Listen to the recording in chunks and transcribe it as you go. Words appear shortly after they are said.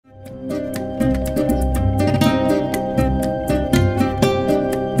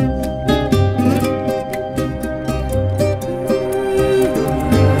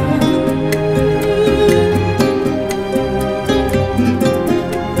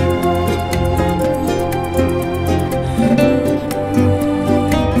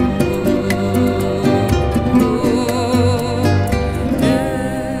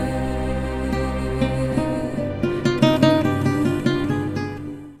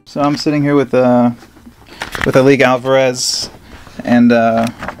So I'm sitting here with Alig Alvarez, and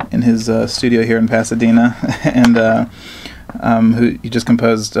in his studio here in Pasadena, and who you just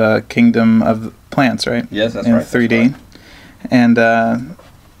composed "Kingdom of Plants," right? Yes, that's in right. 3D, and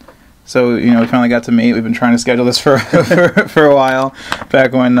so we finally got to meet. We've been trying to schedule this for for a while,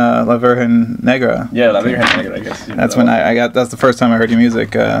 back when La Virgen Negra. Yeah, La Virgen Negra, I guess. That's when I got. That's the first time I heard your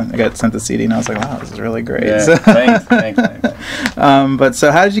music. I got sent the CD, and I was like, "Wow, this is really great." Yeah, So, thanks. but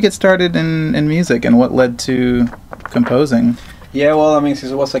so, how did you get started in music, and what led to composing? Yeah, well, I mean,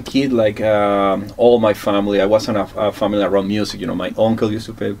 since I was a kid, like all my family, I wasn't a family around music. My uncle used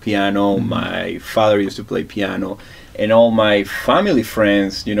to play piano, my father used to play piano, and all my family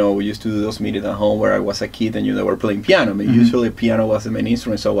friends, we used to do those meetings at home where I was a kid and they were playing piano. I mean, usually piano was the main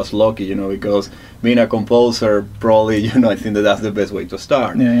instrument, so I was lucky, because being a composer, probably, I think that's the best way to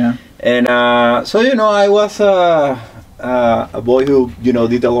start. Yeah. And so, I was a boy who,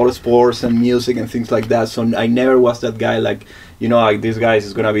 did a lot of sports and music and things like that. So I never was that guy like, like this guy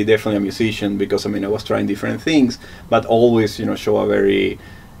is going to be definitely a musician, because, I mean, I was trying different things, but always, show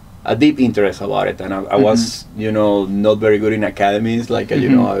a deep interest about it. And I was, not very good in academies. Like, I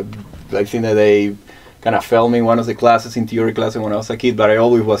think that they kind of failed me in one of the classes, in theory classes, when I was a kid, but I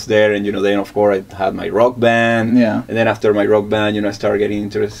always was there. And, then, of course, I had my rock band. Yeah. And then after my rock band, I started getting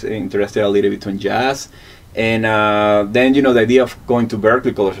interested a little bit in jazz. And then, the idea of going to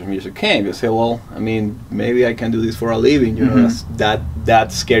Berklee College of Music came. You say, well, I mean, maybe I can do this for a living.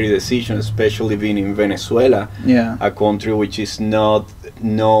 That scary decision, especially being in Venezuela, a country which is not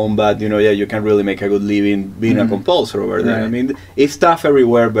known, but, you can really make a good living being a composer over there. Right. I mean, it's tough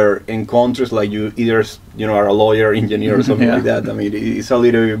everywhere, but in countries like you either, are a lawyer, engineer, or something like that. I mean, it's a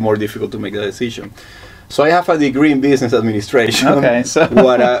little bit more difficult to make that decision. So I have a degree in business administration. Okay, so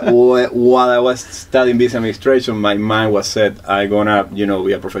while I was studying business administration, my mind was set, I'm gonna,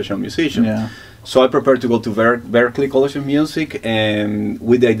 be a professional musician. Yeah. So I prepared to go to Berklee College of Music, and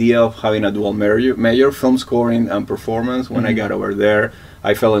with the idea of having a dual major, film scoring and performance. When I got over there,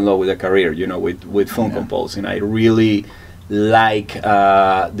 I fell in love with the career, with film composing. I really like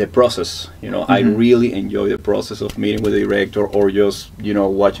the process. I really enjoy the process of meeting with the director, or just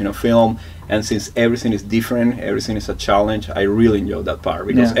watching a film. And since everything is different, everything is a challenge, I really enjoy that part,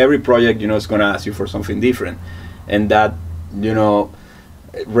 because every project is going to ask you for something different, and that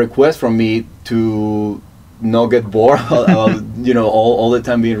request from me to not get bored, all the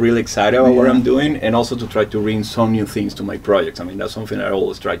time being really excited about what I'm doing, and also to try to bring some new things to my projects. I mean, that's something I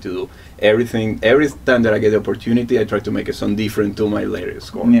always try to do. Every time that I get the opportunity, I try to make it some different to my latest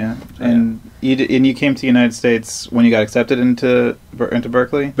score. Yeah, and you came to the United States when you got accepted into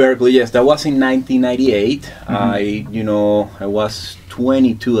Berklee? Berklee, yes, that was in 1998. I was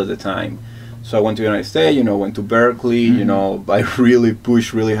 22 at the time. So I went to the United States, went to Berklee, I really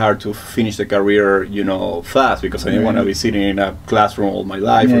pushed really hard to finish the career, fast, because I didn't want to be sitting in a classroom all my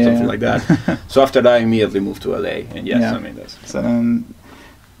life or something like that. So after that, I immediately moved to LA, and I mean, that's... So then,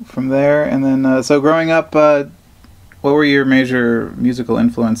 from there, and then, so growing up, what were your major musical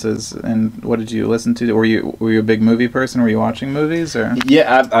influences, and what did you listen to? Were you a big movie person? Were you watching movies, or?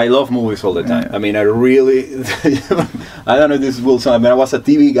 Yeah, I love movies all the time. I mean, I really, I don't know if this will sound, I mean, I was a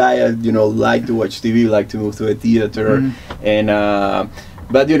TV guy. I, like to watch TV, like to move to a theater, and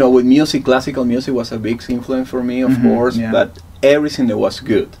but with music, classical music was a big influence for me, of course. But everything that was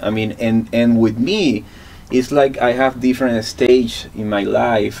good. I mean, and with me, it's like I have different stage in my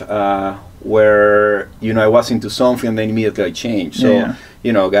life. Where I was into something and then immediately I changed. So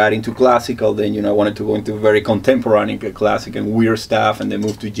got into classical, then I wanted to go into very contemporary classic and weird stuff, and then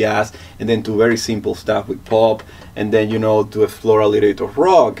move to jazz, and then to very simple stuff with pop, and then to explore a little bit of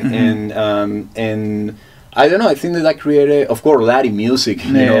rock, and I don't know. I think that created, of course, Latin music.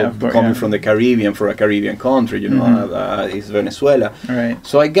 Coming from the Caribbean, for a Caribbean country, is Venezuela. Right.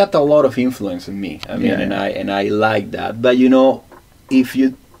 So I got a lot of influence in me. I mean, and I like that. But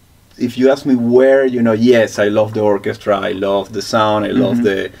if you ask me where, yes, I love the orchestra, I love the sound, I love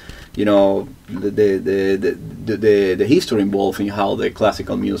the you know, the history involved in how the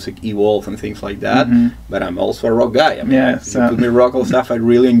classical music evolved and things like that. But I'm also a rock guy. I mean, if you put me rock or stuff, I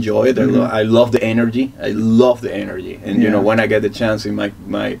really enjoy it. I love the energy. I love the energy. And you know, when I get the chance in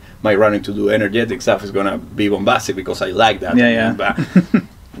my running to do energetic stuff, is gonna be bombastic because I like that. But,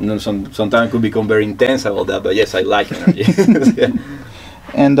 you know, sometimes it could become very intense about that. But yes, I like energy.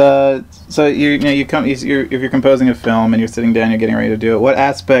 And so if you're composing a film and you're sitting down, you're getting ready to do it. What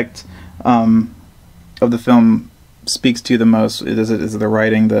aspect of the film speaks to you the most? Is it the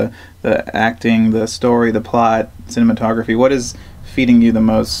writing, the acting, the story, the plot, cinematography? What is feeding you the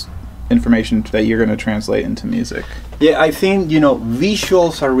most information that you're going to translate into music? Yeah, I think, you know,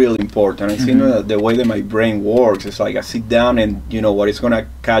 visuals are really important. I think the way that my brain works is like I sit down and, you know, what is going to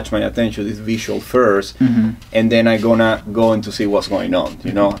catch my attention is visual first, and then I'm going to go in to see what's going on,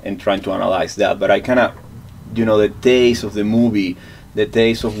 you know, and trying to analyze that. But I kind of, you know, the taste of the movie, the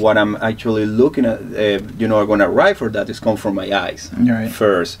taste of what I'm actually looking at, you know, are going to write for that is come from my eyes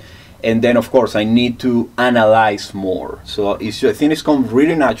first. And then, of course, I need to analyze more. So I think it's come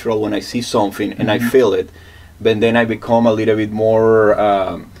really natural when I see something and I feel it. But then I become a little bit more,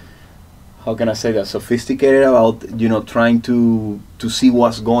 how can I say that, sophisticated about, you know, trying to see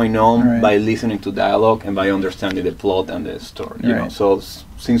what's going on by listening to dialogue and by understanding the plot and the story. You know, so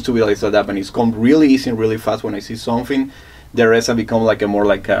seems to be like that. And it's come really easy and really fast when I see something. The rest I become like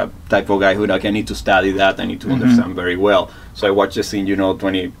a type of guy who like I need to study that, I need to understand very well. So I watch the scene, you know,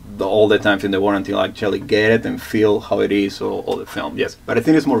 all the times in the world until I actually get it and feel how it is or the film. Yes, but I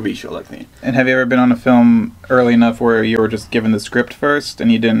think it's more visual, I think. And have you ever been on a film early enough where you were just given the script first and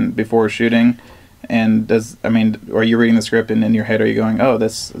you didn't before shooting? And are you reading the script and in your head are you going, oh,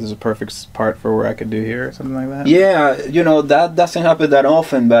 this is a perfect part for where I could do here or something like that? Yeah, you know, that doesn't happen that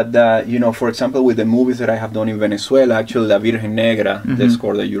often, but you know, for example, with the movies that I have done in Venezuela, actually La Virgen Negra, the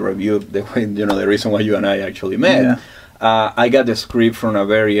score that you reviewed, the reason why you and I actually met, I got the script from a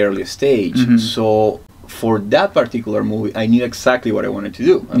very early stage. So for that particular movie, I knew exactly what I wanted to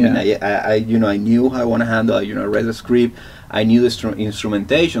do. I mean, I knew how I want to handle it. You know, I read the script. I knew the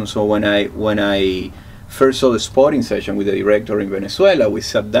instrumentation. So when I first saw the spotting session with the director in Venezuela, we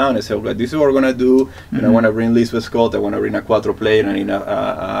sat down and said, okay, this is what we're going to do. You know, I want to bring Lisbeth Scott, I want to bring a quattro player and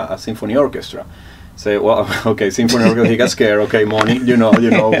a symphony orchestra. Say, well, okay, symphony orchestra, he got scared, okay, money, you know,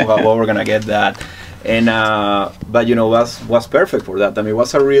 how we're going to get that. And, but, you know, was perfect for that. I mean, it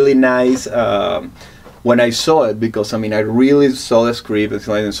was a really nice, when I saw it, because I mean, I really saw the script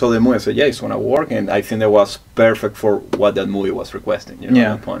and saw the movie. I said, yeah, it's gonna work, and I think that was perfect for what that movie was requesting. You know,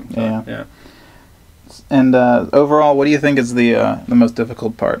 at that point. So, yeah. And overall, what do you think is the most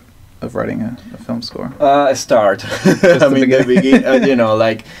difficult part of writing a film score? Start. I mean, the beginning. You know,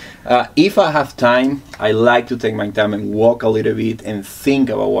 like if I have time, I like to take my time and walk a little bit and think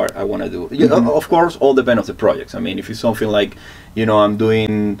about what I want to do. You know, of course, all depends on the projects. I mean, if it's something like, you know, I'm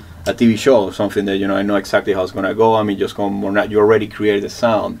doing a TV show, something that, you know, I know exactly how it's going to go. I mean, just come or not, you already create the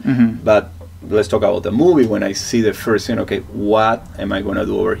sound. But let's talk about the movie. When I see the first scene, okay, what am I going to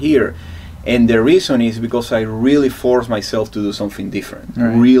do over here? And the reason is because I really force myself to do something different.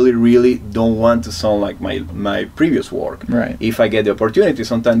 Really, really don't want to sound like my previous work. If I get the opportunity,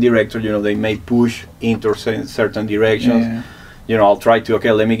 sometimes directors, you know, they may push into certain directions. You know, I'll try to,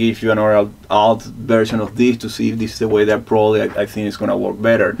 okay, let me give you another alt version of this to see if this is the way that probably I think it's going to work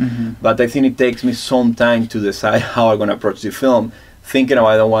better. But I think it takes me some time to decide how I'm going to approach the film, thinking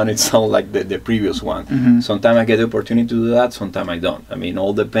I don't want it to sound like the previous one. Sometimes I get the opportunity to do that, sometimes I don't. I mean,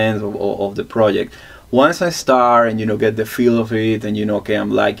 all depends of the project. Once I start and, you know, get the feel of it and, you know, okay,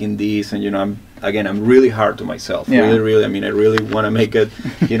 I'm liking this and, you know, I'm really hard to myself. Really, I mean, I really want to make it,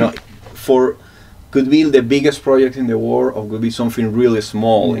 you know, could be the biggest project in the world or could be something really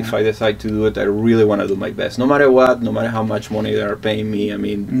small. If I decide to do it, I really want to do my best. No matter what, no matter how much money they are paying me, I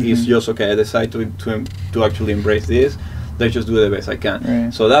mean, it's just, okay, I decide to actually embrace this. Let's just do the best I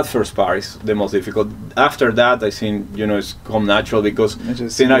can. So that first part is the most difficult. After that, I think, you know, it's come natural because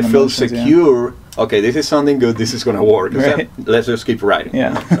then I feel secure. Okay, this is something good. This is going to work. Let's just keep writing.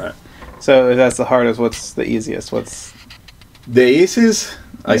 So if that's the hardest, what's the easiest? What's the easiest?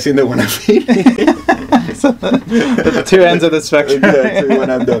 I think the one I'm feeling. Two ends of the spectrum. When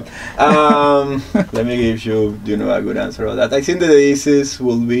I'm done. Let me give you, you know, a good answer on that. I think the easiest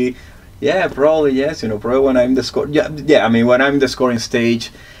will be, probably yes. You know, probably when I'm the score. I mean, when I'm the scoring stage,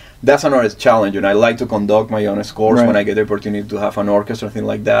 that's another challenge. I like to conduct my own scores Right. when I get the opportunity to have an orchestra, thing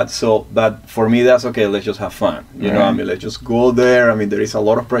like that. So, but for me, that's okay. Let's just have fun. You know, I mean, let's just go there. I mean, there is a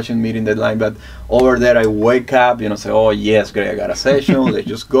lot of pressure in meeting deadline, but over there, I wake up, say, oh yes, great, I got a session. Let's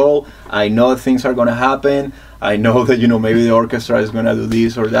just go. I know things are gonna happen. I know that maybe the orchestra is gonna do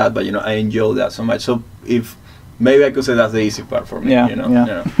this or that, but I enjoy that so much. So if maybe I could say that's the easy part for me.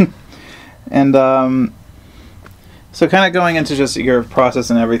 Yeah. And so kind of going into just your process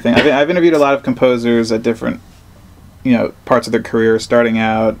and everything, I've interviewed a lot of composers at different, parts of their career, starting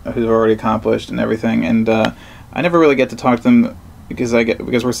out, who've already accomplished and everything, and I never really get to talk to them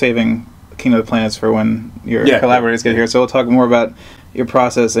because we're saving King of the Planets for when your collaborators get here. So we'll talk more about your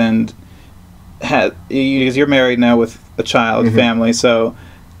process and because you're married now with a child, family. So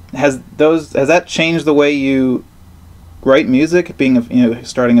has that changed the way you write music, being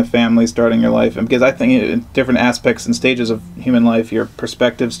starting a family, starting your life? And because I think in different aspects and stages of human life, your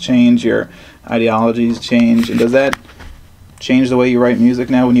perspectives change, your ideologies change, and does that change the way you write music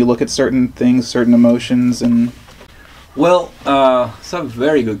now when you look at certain things, certain emotions? And well, it's a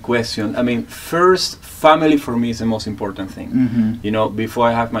very good question. I mean, first, family for me is the most important thing. Before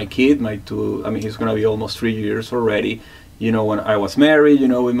I have my kid, he's going to be almost 3 years already. When I was married,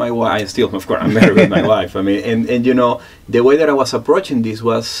 with my wife, of course, I'm married with my wife. I mean, and the way that I was approaching this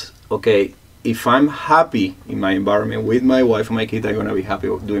was, okay, if I'm happy in my environment with my wife and my kid, I'm going to be happy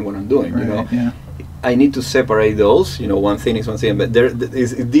with doing what I'm doing, Yeah. I need to separate those. One thing is one thing, but there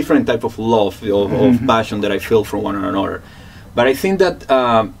is a different type of love, of passion that I feel from one another. But I think that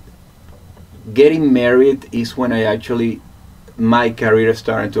getting married is when my career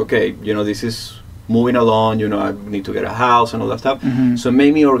started to, this is moving along, I need to get a house and all that stuff. So it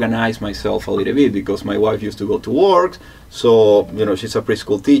made me organize myself a little bit, because my wife used to go to work. So, she's a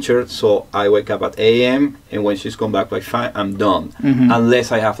preschool teacher. So I wake up at 8 a.m. and when she's come back by 5, I'm done.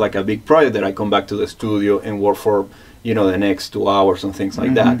 Unless I have like a big project that I come back to the studio and work for, the next 2 hours and things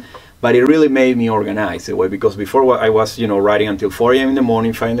like that. But it really made me organize the way, because before I was, writing until 4 a.m. in the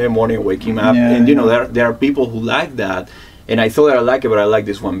morning, 5 in the morning, waking up. And, there are people who like that. And I thought that I like it, but I like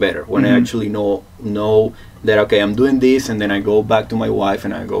this one better. When I actually know that, okay, I'm doing this, and then I go back to my wife,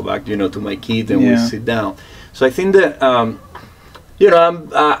 and I go back, to my kid, and we sit down. So I think that, I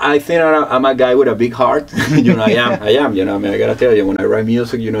think I'm a guy with a big heart. I am. I gotta tell you, when I write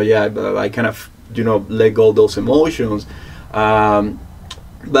music, I kind of, let go of those emotions.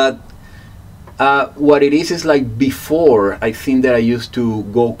 But what it is like before, I think that I used to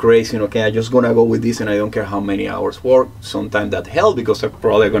go crazy, okay, I'm just gonna go with this and I don't care how many hours work. Sometimes that helps, because I'm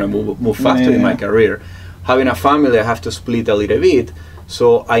probably gonna move faster in my career. Having a family, I have to split a little bit,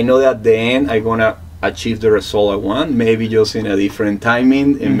 so I know that at the end I'm gonna achieve the result I want, maybe just in a different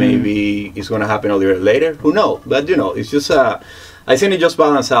timing, and maybe it's gonna happen a little bit later, who knows. But it's just I think it just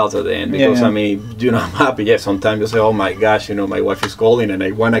balances out at the end, because I'm happy. Yeah, sometimes you say, oh my gosh, my wife is calling and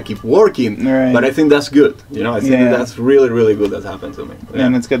I want to keep working, but I think that's good. I think that's really, really good that happened to me. Yeah,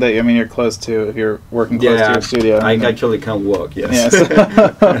 and it's good that you're close to, if you're working close to your studio. I actually can walk, yes.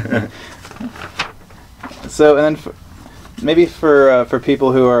 So, and then maybe for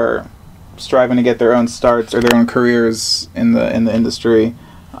people who are striving to get their own starts or their own careers in the industry,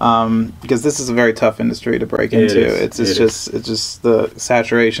 because this is a very tough industry to break into. It's just the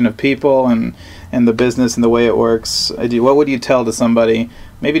saturation of people and the business and the way it works. What would you tell to somebody,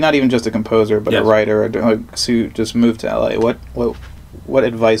 maybe not even just a composer, but a writer, who just moved to LA? What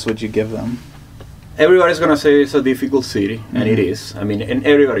advice would you give them? Everybody's gonna say it's a difficult city, and it is. I mean, and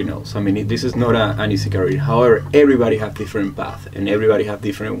everybody knows. I mean, this is not an easy career. However, everybody has different paths, and everybody has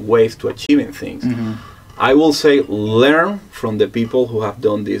different ways to achieving things. I will say, learn from the people who have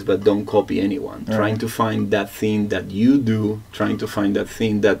done this, but don't copy anyone. Right. Trying to find that thing that you do, trying to find that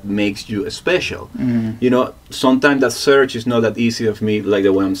thing that makes you special. Sometimes that search is not that easy of me, like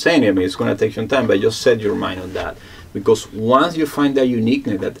the way I'm saying it. I mean, it's going to take some time, but just set your mind on that. Because once you find that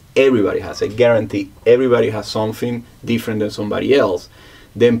uniqueness that everybody has, I guarantee everybody has something different than somebody else,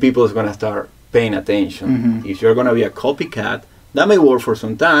 then people are going to start paying attention. If you're going to be a copycat, that may work for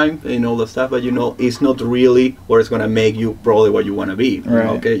some time and all that stuff, but it's not really what it's going to make you probably what you want to be. Right.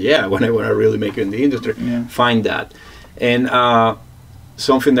 Okay, yeah, when I want to really make it in the industry, find that. And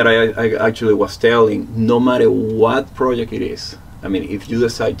something that I actually was telling, no matter what project it is, I mean, if you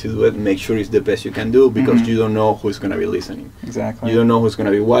decide to do it, make sure it's the best you can do, because you don't know who's going to be listening. Exactly. You don't know who's going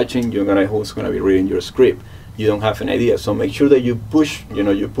to be watching. You don't know who's going to be reading your script. You don't have an idea. So make sure that you push.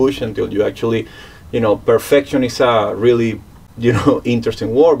 You push until you actually, perfection is a really,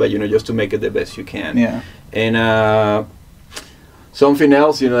 interesting word, but just to make it the best you can. Yeah. And something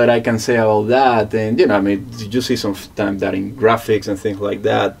else, that I can say about that, and I mean, you see sometimes that in graphics and things like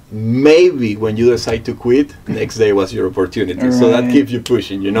that, maybe when you decide to quit, next day was your opportunity. Right. So that keeps you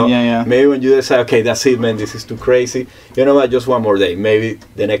pushing, Maybe when you decide, okay, that's it, man, this is too crazy. You know what? Just one more day. Maybe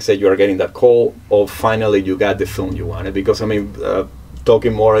the next day you are getting that call, or finally you got the film you wanted. Because I mean,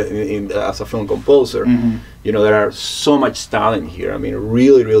 talking more as a film composer, there are so much talent here. I mean,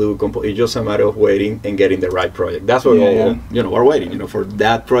 really, really good it's just a matter of waiting and getting the right project. That's what we're waiting, for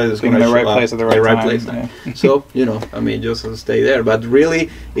that project that's going to show right place at the right place. So, I mean, just stay there. But really,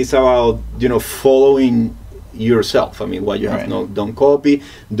 it's about, following yourself. I mean, what you have don't copy,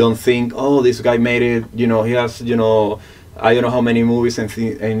 don't think, oh, this guy made it, he has, I don't know how many movies, and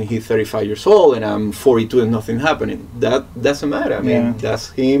he's 35 years old, and I'm 42 and nothing happening. That doesn't matter. I mean,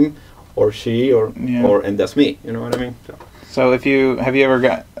 that's him or she, or and that's me. You know what I mean? So have you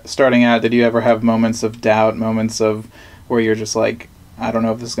ever starting out, did you ever have moments of doubt, moments of where you're just like, I don't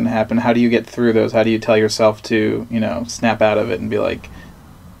know if this is going to happen? How do you get through those? How do you tell yourself to, snap out of it and be like,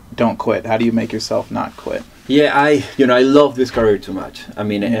 don't quit? How do you make yourself not quit? Yeah, I love this career too much. I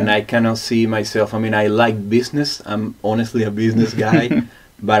mean, and I cannot see myself. I mean, I like business. I'm honestly a business guy,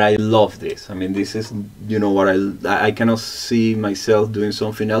 but I love this. I mean, this is, what I cannot see myself doing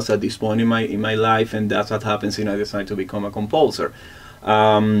something else at this point in my life, and that's what happens when I decide to become a composer.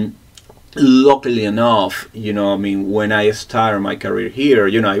 Luckily enough, I mean, when I started my career here,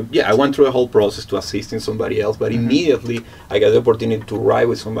 I went through a whole process to assisting somebody else, but immediately I got the opportunity to write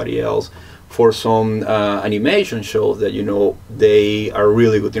with somebody else for some animation shows that, they are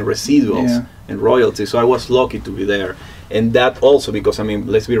really good in residuals and royalties. So I was lucky to be there. And that also because, I mean,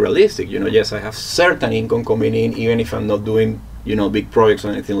 let's be realistic, yes, I have certain income coming in, even if I'm not doing, big projects or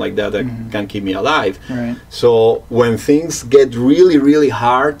anything like that can keep me alive. Right. So when things get really, really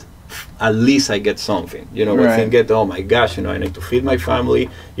hard, at least I get something, when things get, oh my gosh, I need to feed my family,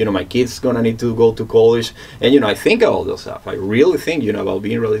 my kids gonna need to go to college, and I think about those stuff. I really think, about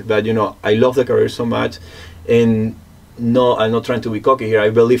being really, but I love the career so much, and no, I'm not trying to be cocky here. I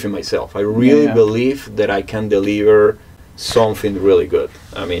believe in myself. I really believe that I can deliver something really good.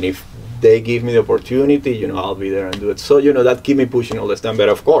 I mean, if they give me the opportunity, I'll be there and do it. So, that keep me pushing all the time. But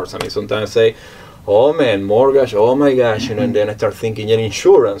of course, I mean, sometimes I say, oh man, mortgage, oh my gosh, and then I start thinking,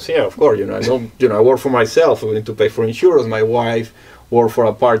 insurance, of course, I don't, I work for myself, we need to pay for insurance, my wife works for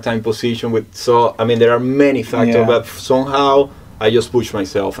a part-time position so, I mean, there are many factors, but somehow I just push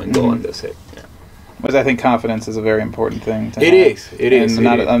myself and go and that's it. Because I think confidence is a very important thing to have. It is.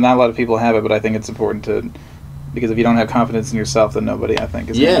 Not a lot of people have it, but I think it's important because if you don't have confidence in yourself, then nobody, I think,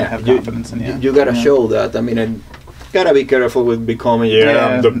 is going to have confidence in you. You got to show that. I mean, gotta be careful with becoming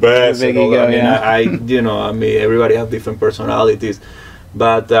I'm the best. And all that. I mean, everybody has different personalities,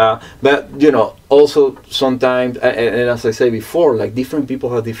 but also sometimes, and as I say before, like different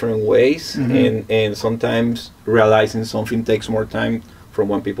people have different ways, and sometimes realizing something takes more time from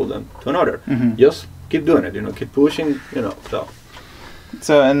one people than to another. Just keep doing it, keep pushing,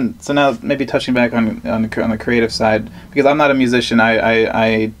 So now maybe touching back on the creative side, because I'm not a musician.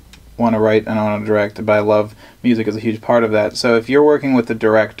 I want to write and I want to direct, but I love music as a huge part of that. So if you're working with a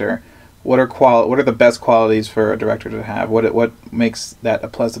director, what are the best qualities for a director to have? What makes that a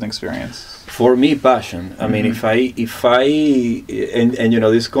pleasant experience? For me, passion. I mean, if I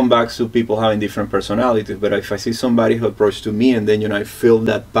this comes back to people having different personalities, but if I see somebody who approaches to me and then I feel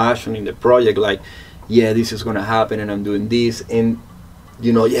that passion in the project, like, this is gonna happen and I'm doing this, and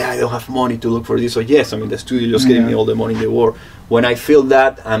I don't have money to look for this, so yes, I mean, the studio just gave me all the money in the world. When I feel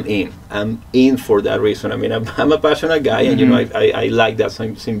that, I'm in for that reason. I mean, I'm a passionate guy, and I like that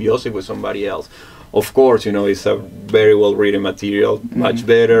symbiosis with somebody else. Of course, it's a very well written material, much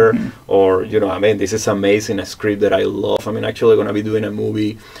better, or I mean, this is amazing, a script that I love. I mean, actually going to be doing a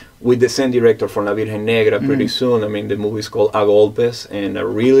movie with the same director for La Virgen Negra pretty soon. I mean, the movie is called A Golpes, and I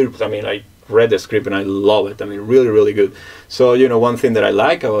read the script and I love it. I mean, really, really good. So, one thing that I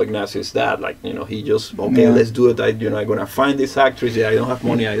like about Ignacio is that, like, he just, let's do it. I'm going to find this actress. I don't have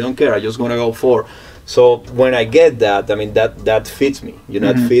money. I don't care. I'm just going to go for. So when I get that, I mean, that fits me.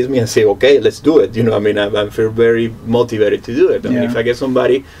 That fits me and say, okay, let's do it. I mean, I feel very motivated to do it. I mean, if I get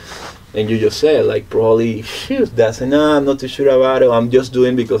somebody and you just say, like, probably, that's enough, I'm not too sure about it, I'm just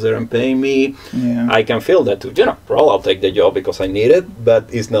doing because they're paying me, I can feel that too. Probably I'll take the job because I need it,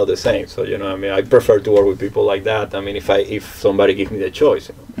 but it's not the same. So, I mean, I prefer to work with people like that. I mean, if somebody gives me the choice.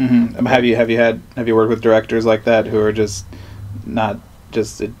 Have you worked with directors like that who are just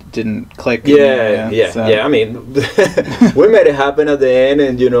it didn't click? Yeah. I mean, we made it happen at the end,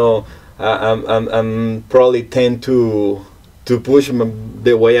 and I'm probably tend to to push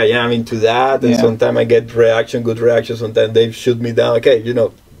the way I am into that, and sometimes I get good reaction. Sometimes they shoot me down. Okay, you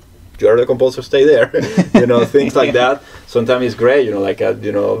know, you're the composer, stay there. You know, things like that. Sometimes it's great. You know, like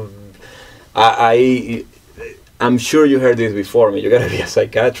you know, I'm sure you heard this before. I mean, you gotta be a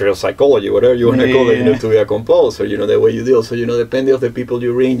psychiatrist or psychology, whatever you want to call it, you know, to be a composer. You know, the way you deal. So, you know, depending on the people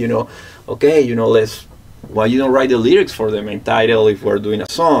you ring, you know, okay, you know, why you don't write the lyrics for the main title if we're doing a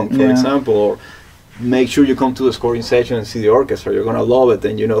song, for example, or make sure you come to the scoring session and see the orchestra. You're gonna love it,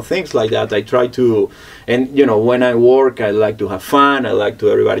 and you know, things like that. I try to, and you know, when I work, I like to have fun. I like to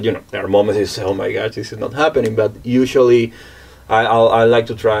everybody. You know, there are moments you say, "Oh my gosh, this is not happening," but usually. I like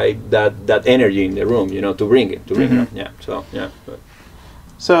to try that energy in the room, you know, to bring it, yeah. So yeah.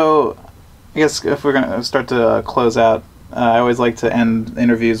 So, I guess if we're gonna start to close out, I always like to end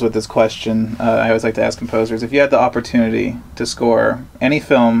interviews with this question. I always like to ask composers, if you had the opportunity to score any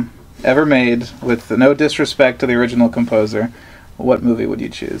film ever made, with no disrespect to the original composer, what movie would you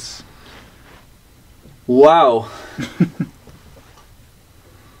choose? Wow.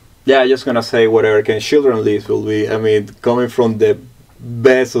 Yeah, I'm just gonna say whatever Can Children Live will be. I mean, coming from the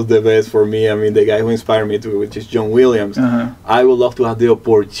best of the best for me. I mean, the guy who inspired me to, which is John Williams. I would love to have the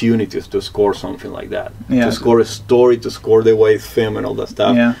opportunities to score something like that. To score a story, to score the way it's filmed and all that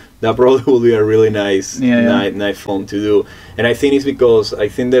stuff. That probably will be a really nice film to do. And I think it's because I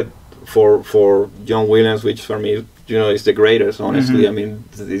think that for John Williams, which for me, you know, is the greatest. Honestly, I mean,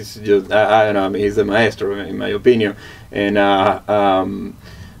 it's just I don't know. I mean, he's the maestro in my opinion. And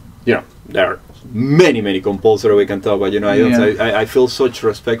you know, there are many composers we can talk about. You know, I feel such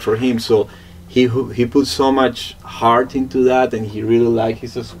respect for him. So he put so much heart into that, and he really liked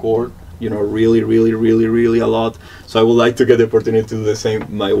his score. You know, really a lot. So I would like to get the opportunity to do the same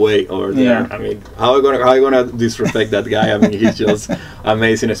my way over there. I mean, how I gonna disrespect that guy? I mean, he's just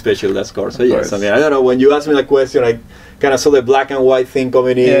amazing, especially that score. So yes, I mean, I don't know. When you asked me that question, I kind of saw the black and white thing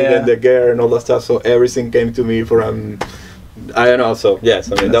coming in, and the gear and all that stuff. So everything came to me from. I don't know. So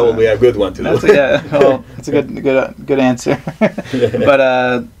yes, I mean that will be a good one to do. Yeah, well, that's a good answer.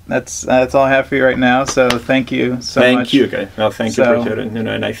 But that's all I have for you right now. So thank you so much. Thank you. Okay. No, thank you for sharing. You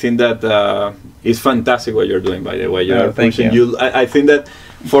know, and I think that it's fantastic what you're doing. By the way, you're pushing. I think that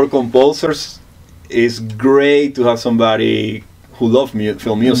for composers, it's great to have somebody who loves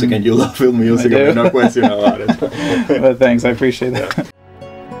film music, and you love film music. I mean, no question about it. Well, thanks. I appreciate that.